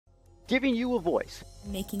giving you a voice,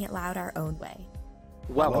 making it loud our own way.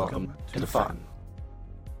 Welcome to the fun.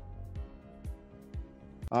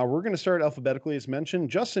 We're going to start alphabetically as mentioned.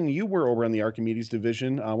 Justin, you were over on the Archimedes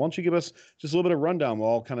division. Why don't you give us just a little bit of rundown? We'll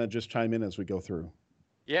all kind of just chime in as we go through.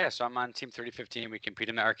 Yeah, so I'm on Team 3015. We compete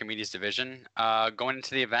in the Archimedes division. Going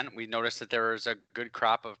into the event, we noticed that there was a good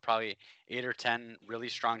crop of probably 8 or 10 really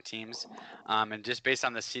strong teams. And just based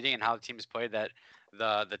on the seeding and how the teams played, that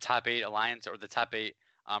the top 8 alliance or the top 8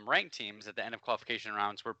 ranked teams at the end of qualification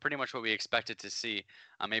rounds were pretty much what we expected to see,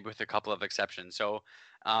 maybe with a couple of exceptions. So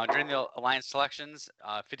during the alliance selections,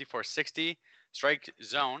 5460, Strike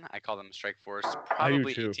Zone, I call them Strike Force,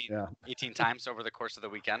 probably 18 times over the course of the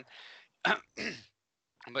weekend.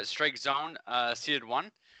 But Strike Zone seeded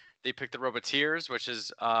 1. They picked the Robotics, which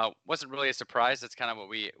is wasn't really a surprise. That's kind of what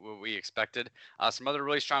we expected. Some other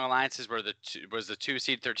really strong alliances were the 2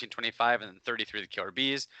 seed 1325 and then 33 the Killer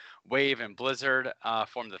Bees. Wave and Blizzard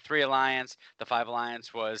formed the 3 alliance. The 5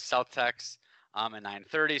 alliance was South Tex and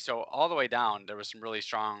 930. So all the way down, there was some really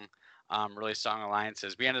strong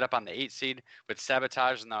alliances. We ended up on the 8 seed with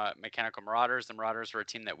Sabotage and the Mechanical Marauders. The Marauders were a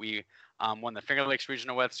team that we won the Finger Lakes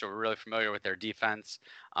regional with, so we're really familiar with their defense.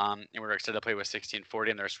 And we're excited to play with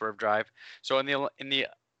 1640 and their Swerve Drive. So in the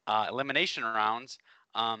elimination rounds,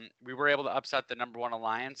 we were able to upset the number 1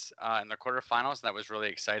 alliance in the quarterfinals, and that was really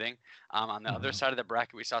exciting. On the other side of the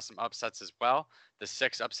bracket, we saw some upsets as well. The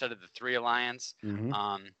 6 upsetted the 3 alliance.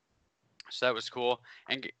 So that was cool.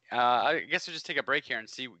 And I guess we'll just take a break here and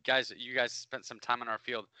see, guys, you guys spent some time on our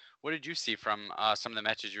field. What did you see from some of the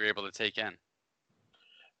matches you were able to take in?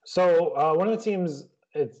 So one of the teams,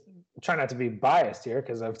 try not to be biased here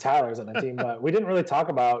because of Tyler's on the team, but we didn't really talk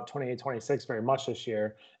about 28-26 very much this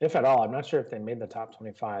year, if at all. I'm not sure if they made the top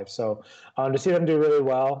 25. So to see them do really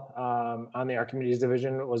well on the Archimedes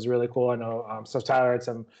division was really cool. I know so Tyler had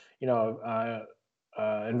some,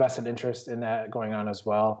 invested interest in that going on as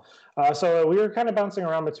well. So we were kind of bouncing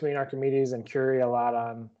around between Archimedes and Curie a lot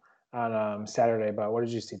on Saturday, but what did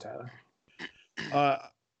you see, Tyler?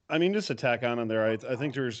 Just to tack on there, I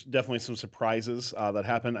think there's definitely some surprises that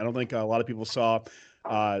happened. I don't think a lot of people saw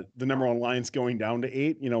the number 1 alliance going down to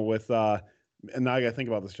 8, with and now I got to think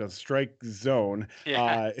about this, just Strike Zone.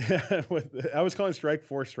 Yeah. I was calling Strike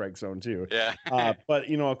Force Strike Zone too. Yeah. But,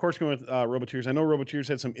 of course, going with Robotics, I know Robotics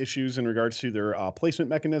had some issues in regards to their placement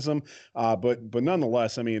mechanism, but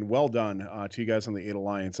nonetheless, well done to you guys on the 8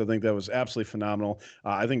 Alliance. I think that was absolutely phenomenal.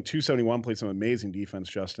 I think 271 played some amazing defense,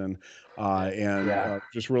 Justin, and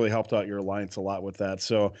just really helped out your alliance a lot with that.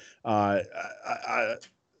 So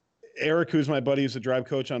Eric, who's my buddy, who's a drive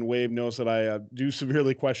coach on Wave, knows that I do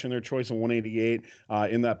severely question their choice of 188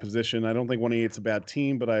 in that position. I don't think 188 is a bad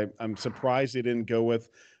team, but I'm surprised they didn't go with,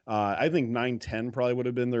 I think 910 probably would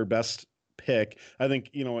have been their best pick. I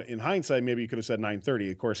think, in hindsight, maybe you could have said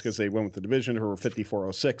 930, of course, because they went with the division who were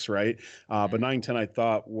 5406, right? But 910, I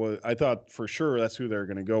thought for sure that's who they're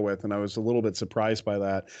going to go with, and I was a little bit surprised by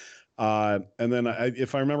that. And then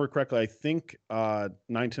if I remember correctly, I think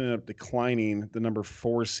 910 ended up declining the number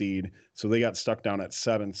 4 seed. So they got stuck down at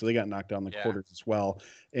 7. So they got knocked down the quarters as well.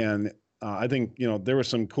 And I think, there were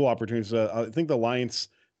some cool opportunities. I think the Alliance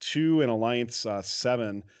 2 and Alliance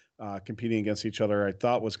 7 competing against each other, I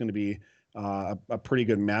thought was going to be a pretty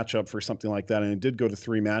good matchup for something like that. And it did go to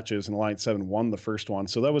 3 matches, and Alliance 7 won the first one.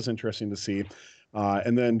 So that was interesting to see.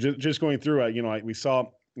 And then just going through,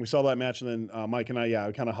 we saw that match, and then Mike and I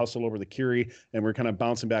kind of hustled over the Curie, and we're kind of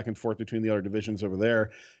bouncing back and forth between the other divisions over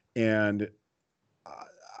there. And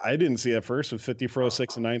I didn't see it first with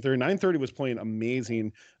 5406 and 930. 930 was playing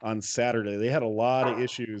amazing on Saturday. They had a lot of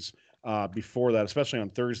issues before that, especially on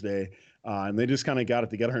Thursday, and they just kind of got it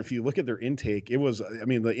together. And if you look at their intake,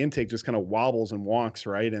 the intake just kind of wobbles and wonks,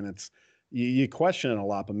 right? And it's you question it a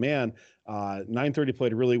lot, but man, 930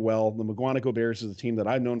 played really well. The McGuanaco Bears is a team that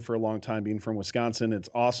I've known for a long time, being from Wisconsin. It's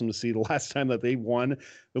awesome to see. The last time that they won,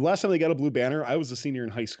 the last time they got a blue banner, I was a senior in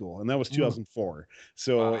high school, and that was 2004.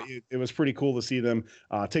 So it was pretty cool to see them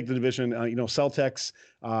take the division. Celtex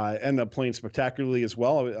end up playing spectacularly as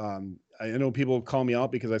well. I know people call me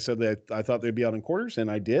out because I said that I thought they'd be out in quarters, and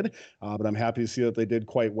I did. But I'm happy to see that they did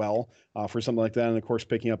quite well for something like that, and of course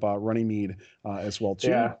picking up Runnymede as well too.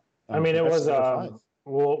 Yeah. It was.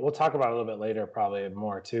 We'll talk about it a little bit later, probably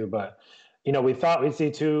more too. But we thought we'd see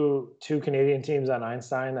two Canadian teams on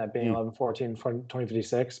Einstein, that being 1114,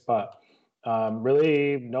 2056. But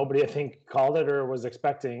really, nobody I think called it or was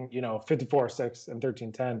expecting 54-6 and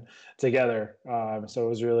 13-10 together. So it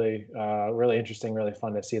was really really interesting, really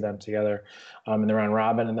fun to see them together in the round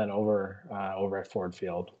robin, and then over at Ford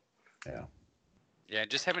Field. Yeah. Yeah,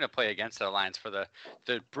 just having to play against the Alliance for the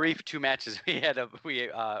brief 2 matches we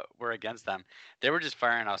were against them, they were just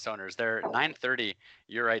firing off cylinders. They're 930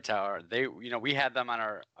 Urite Tower. We had them on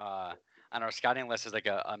our scouting list as like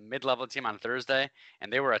a mid-level team on Thursday,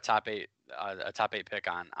 and they were a top 8 pick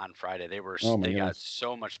on Friday. They got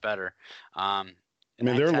so much better. I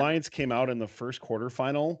mean, their Lions came out in the first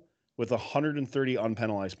quarterfinal with 130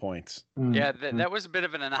 unpenalized points. Yeah, that was a bit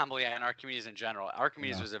of an anomaly on Archimedes in general.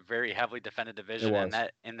 Archimedes was a very heavily defended division, and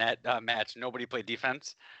in that match, nobody played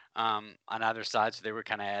defense on either side, so they were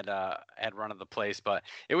kind of had run of the place. But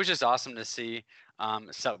it was just awesome to see.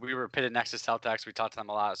 So we were pitted next to Celtics. We talked to them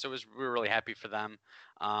a lot, so we were really happy for them.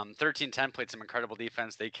 13-10 played some incredible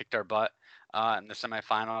defense. They kicked our butt in the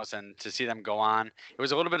semifinals, and to see them go on, it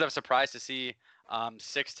was a little bit of a surprise to see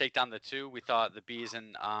 6 take down the 2. We thought the Bees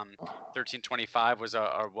in 13-25 was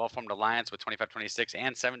a well-formed alliance with 25-26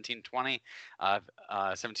 and 17-20.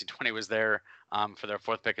 17-20 was there for their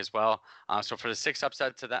 4th pick as well. So for the 6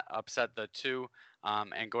 upset the 2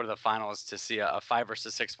 and go to the finals, to see a 5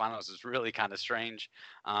 versus 6 finals is really kind of strange.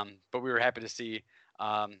 But we were happy to see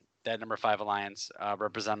that number 5 alliance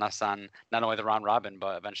represent us on not only the round robin,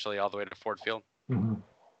 but eventually all the way to Ford Field. Mm-hmm.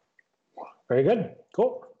 Very good.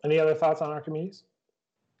 Cool. Any other thoughts on Archimedes?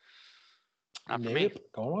 Not for me.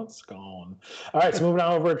 Going once, gone. All right, so moving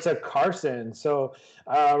on over to Carson. So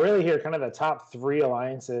really here, kind of the top 3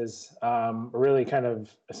 alliances, really kind of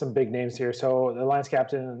some big names here. So the alliance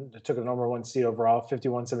captain took the number 1 seed overall,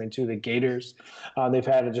 51-72, the Gators. They've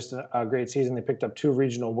had just a great season. They picked up 2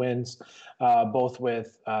 regional wins, both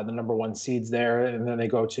with the number 1 seeds there, and then they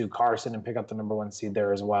go to Carson and pick up the number 1 seed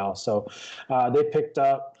there as well. So they picked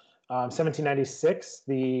up 1796,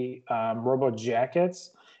 the Robo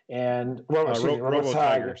Jackets, and Robo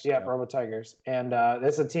Tigers. Yeah, Robo Tigers. And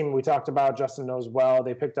that's a team we talked about. Justin knows well.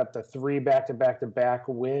 They picked up the 3 back-to-back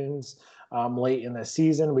wins late in the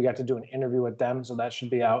season. We got to do an interview with them, so that should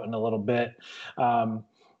be out in a little bit.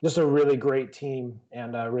 Just a really great team,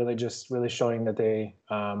 and really showing that they,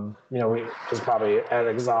 is probably at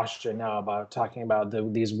exhaustion now about talking about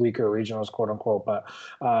these weaker regionals, quote unquote, but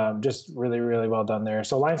just really, really well done there.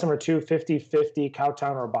 So alliance number 2, 50-50,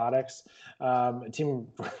 Cowtown Robotics. A team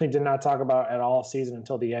really did not talk about at all season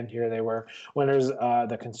until the end here. They were winners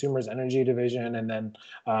the Consumers Energy Division, and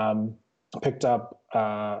then picked up,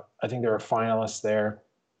 I think they were finalists there,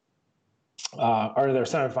 or they're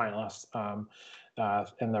semifinalists.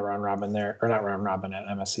 In the round robin there, or not round robin at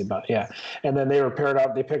MSC, but yeah. And then they were paired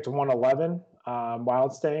up. They picked 111,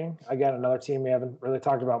 Wild Staying. Again, another team we haven't really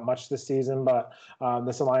talked about much this season, but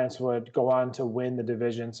this alliance would go on to win the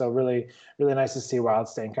division. So really, really nice to see Wild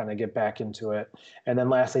Staying kind of get back into it. And then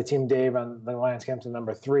lastly, Team Dave on the alliance captain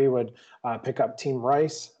number 3 would pick up Team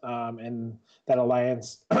Rice, and that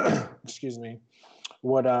alliance, excuse me,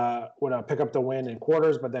 would pick up the win in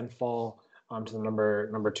quarters, but then fall to the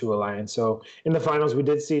number 2 alliance. So in the finals, we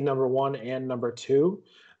did see number 1 and number 2,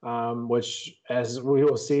 which, as we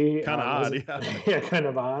will see, kind of odd. Yeah, kind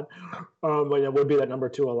of odd. But it would be that number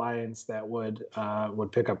 2 alliance that would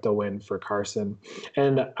pick up the win for Carson.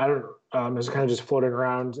 And I don't. It was kind of just floating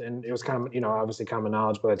around, and it was kind of obviously common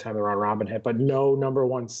knowledge by the time the round robin hit, but no number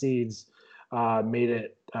 1 seeds made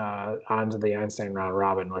it onto the Einstein round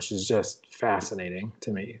robin, which is just fascinating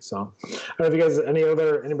to me. So I don't know if you guys,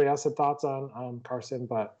 anybody else had thoughts on Carson,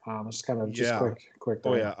 but just kind of quick.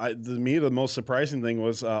 Oh yeah. To me, the most surprising thing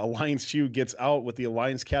was Alliance 2 gets out with the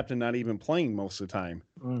Alliance captain not even playing most of the time.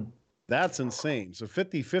 That's insane. So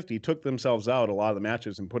 50-50 took themselves out a lot of the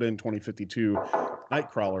matches and put in 2052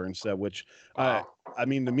 Nightcrawler instead, which I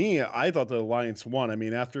mean, to me, I thought the Alliance won. I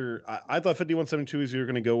mean, after I thought 51-72 is you're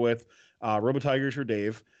going to go with Robo Tigers or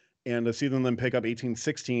Dave, and to see them then pick up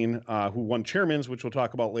 18-16, who won Chairman's, which we'll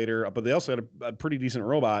talk about later, but they also had a pretty decent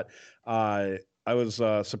robot. I was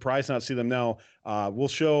surprised not to see them now. We'll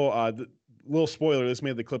show little spoiler, this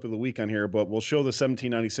made the clip of the week on here, but we'll show the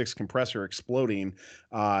 1796 compressor exploding.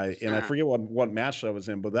 And I forget what match that was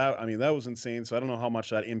in, but that was insane. So I don't know how much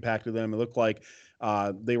that impacted them. It looked like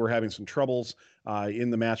they were having some troubles in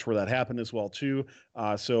the match where that happened as well too.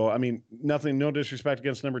 So I mean, no disrespect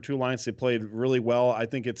against number 2 Alliance. They played really well. I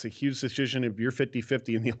think it's a huge decision if you're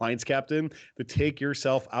 50-50 in the Alliance captain to take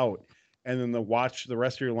yourself out and then to watch the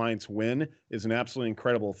rest of your Alliance win is an absolutely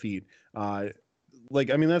incredible feat.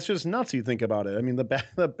 That's just nuts. You think about it. I mean,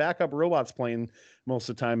 the backup robot's playing most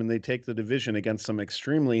of the time, and they take the division against some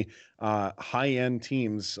extremely high-end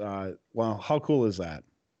teams. Wow, how cool is that?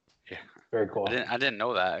 Yeah, very cool. I didn't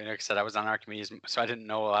know that. Like I said, I was on Archimedes, so I didn't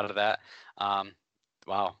know a lot of that.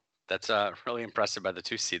 Wow, that's really impressive by the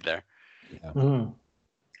 2 seed there. Yeah. Mm-hmm.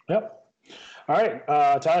 Yep. All right,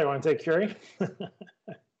 Tyler, you want to take Curie?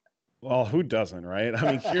 Well, who doesn't, right?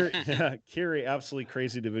 I mean, Curie, absolutely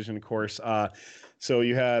crazy division, of course. So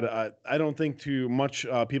you had, I don't think too much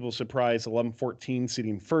people surprised, 11-14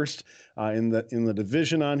 seeding first in the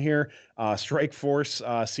division on here. Strike Force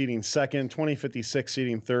seeding second, 20-56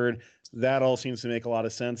 seeding third. That all seems to make a lot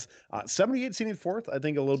of sense. 78 seeding fourth, I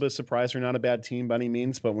think a little bit surprised. They're not a bad team by any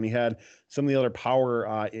means, but when you had some of the other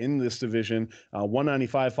power in this division,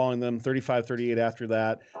 195 following them, 35-38 after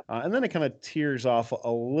that. And then it kind of tears off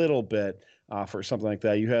a little bit for something like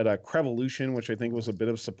that. You had a Crevolution, which I think was a bit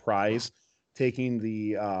of a surprise, taking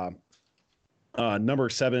the number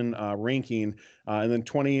 7 ranking, and then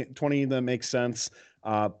 20 that makes sense.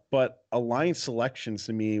 But alliance selections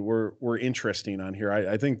to me were interesting on here.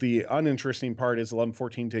 I think the uninteresting part is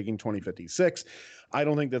 11-14 taking 20-56. I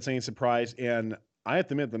don't think that's any surprise. And I have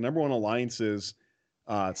to admit, the number one alliances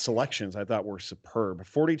selections I thought were superb.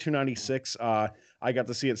 42-96, I got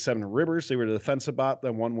to see at Seven Rivers. They were the defensive bot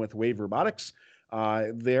that won with Wave Robotics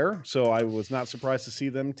there. So I was not surprised to see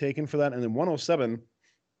them taken for that. And then 107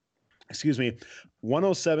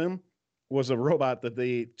 was a robot that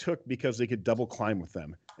they took because they could double climb with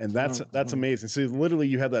them. And that's amazing. So literally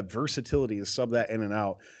you have that versatility to sub that in and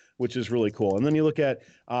out, which is really cool. And then you look at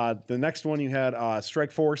the next one, you had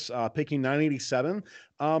Strike Force picking 987.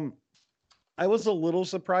 I was a little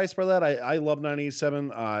surprised by that. I love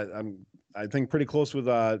 987. I think pretty close with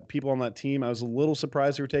people on that team. I was a little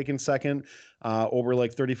surprised they were taking second over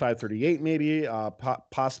like 35-38 maybe,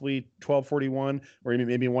 possibly 12-41 or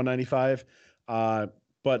maybe 195.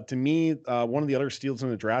 But to me, one of the other steals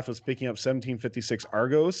in the draft was picking up 1756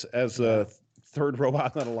 Argos as the third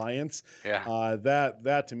robot in that alliance. Yeah.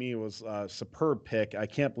 That to me was a superb pick. I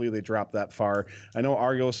can't believe they dropped that far. I know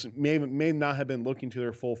Argos may not have been looking to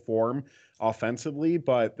their full form offensively,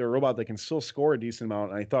 but they're a robot that can still score a decent amount.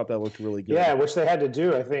 And I thought that looked really good. Yeah, which they had to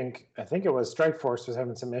do. I think it was Strike Force was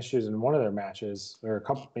having some issues in one of their matches or a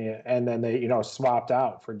couple, and then they swapped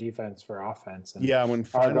out for defense for offense. And yeah, when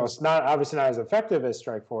Argos not as effective as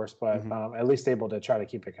Strike Force, but at least able to try to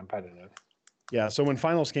keep it competitive. Yeah, so when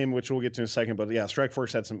finals came, which we'll get to in a second, but yeah, Strike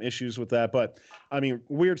Force had some issues with that. But I mean,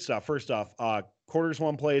 weird stuff. First off, quarters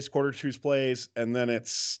one plays, quarter two plays, and then it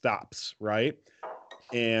stops, right?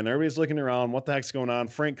 And everybody's looking around, what the heck's going on?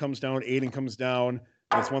 Frank comes down, Aiden comes down.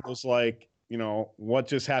 It's one of those like, what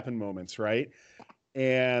just happened moments, right?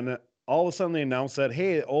 And all of a sudden they announce that,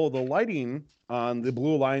 hey, the lighting on the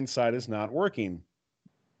blue line side is not working.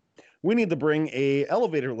 We need to bring a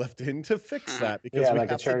elevator lift in to fix that because we like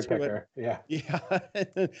have a cherry to do picker. it. Yeah.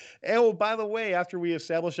 Oh, by the way, after we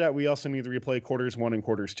establish that, we also need to replay quarters 1 and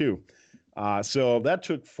quarters 2. So that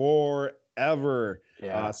took forever.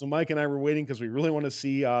 Yeah. So Mike and I were waiting because we really want to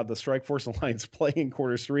see the Strike Force Alliance play in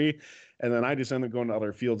quarters 3, and then I just ended up going to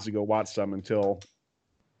other fields to go watch some until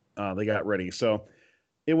they got ready. So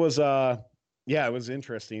it was it was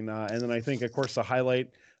interesting. And then I think, of course, the highlight,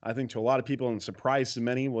 I think to a lot of people and surprise to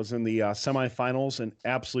many, was in the semifinals, an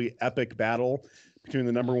absolutely epic battle between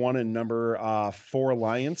the number 1 and number 4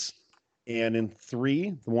 Alliance. And in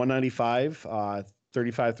 3, the 195,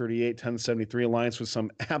 35-38, 1073 Alliance with some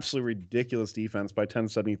absolutely ridiculous defense by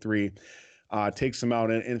 1073 takes them out.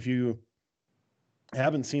 And if you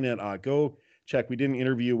haven't seen it, go check. We did an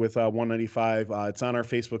interview with 195. It's on our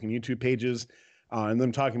Facebook and YouTube pages, and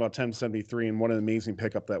them talking about 1073 and what an amazing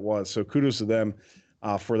pickup that was. So kudos to them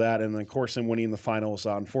for that. And then Carson winning the finals.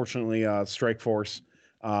 Unfortunately, Strike Force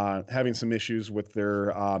having some issues with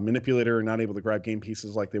their manipulator, not able to grab game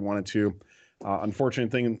pieces like they wanted to.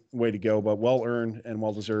 Unfortunate way to go, but well earned and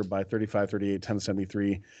well deserved by 35-38,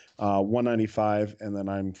 1073, 195, and then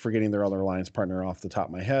I'm forgetting their other alliance partner off the top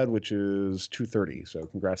of my head, which is 230. So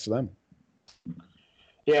congrats to them.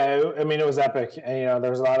 Yeah, I mean, it was epic, and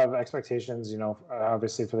there was a lot of expectations,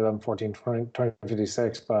 obviously for the 14,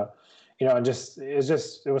 2056, but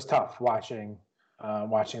it was tough watching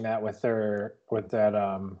that with their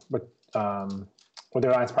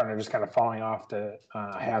alliance partner just kind of falling off to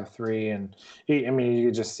have 3, and you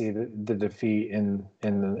could just see the defeat in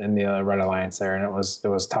the Red Alliance there, and it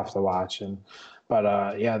was tough to watch. The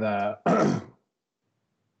the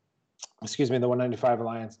 195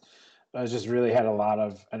 Alliance just really had a lot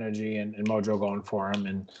of energy and mojo going for them,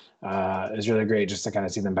 and it's really great just to kind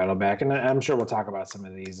of see them battle back. And I'm sure we'll talk about some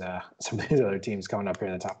of these other teams coming up here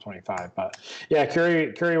in the top 25. But yeah,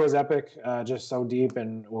 Curie was epic, just so deep,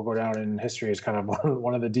 and will go down in history as kind of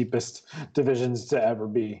one of the deepest divisions to ever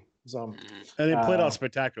be. So, and it played out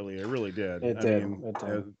spectacularly. It really did. It did.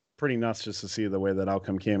 Pretty nuts just to see the way that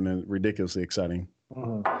outcome came, and ridiculously exciting.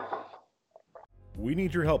 Mm-hmm. We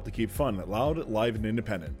need your help to keep fun, loud, live, and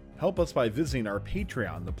independent. Help us by visiting our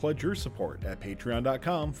Patreon to pledge your support at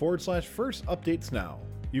patreon.com/first updates now.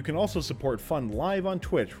 You can also support Fun live on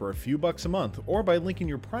Twitch for a few bucks a month or by linking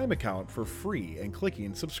your Prime account for free and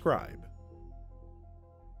clicking subscribe.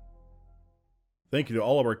 Thank you to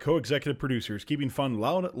all of our co-executive producers keeping Fun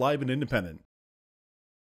loud, live, and independent.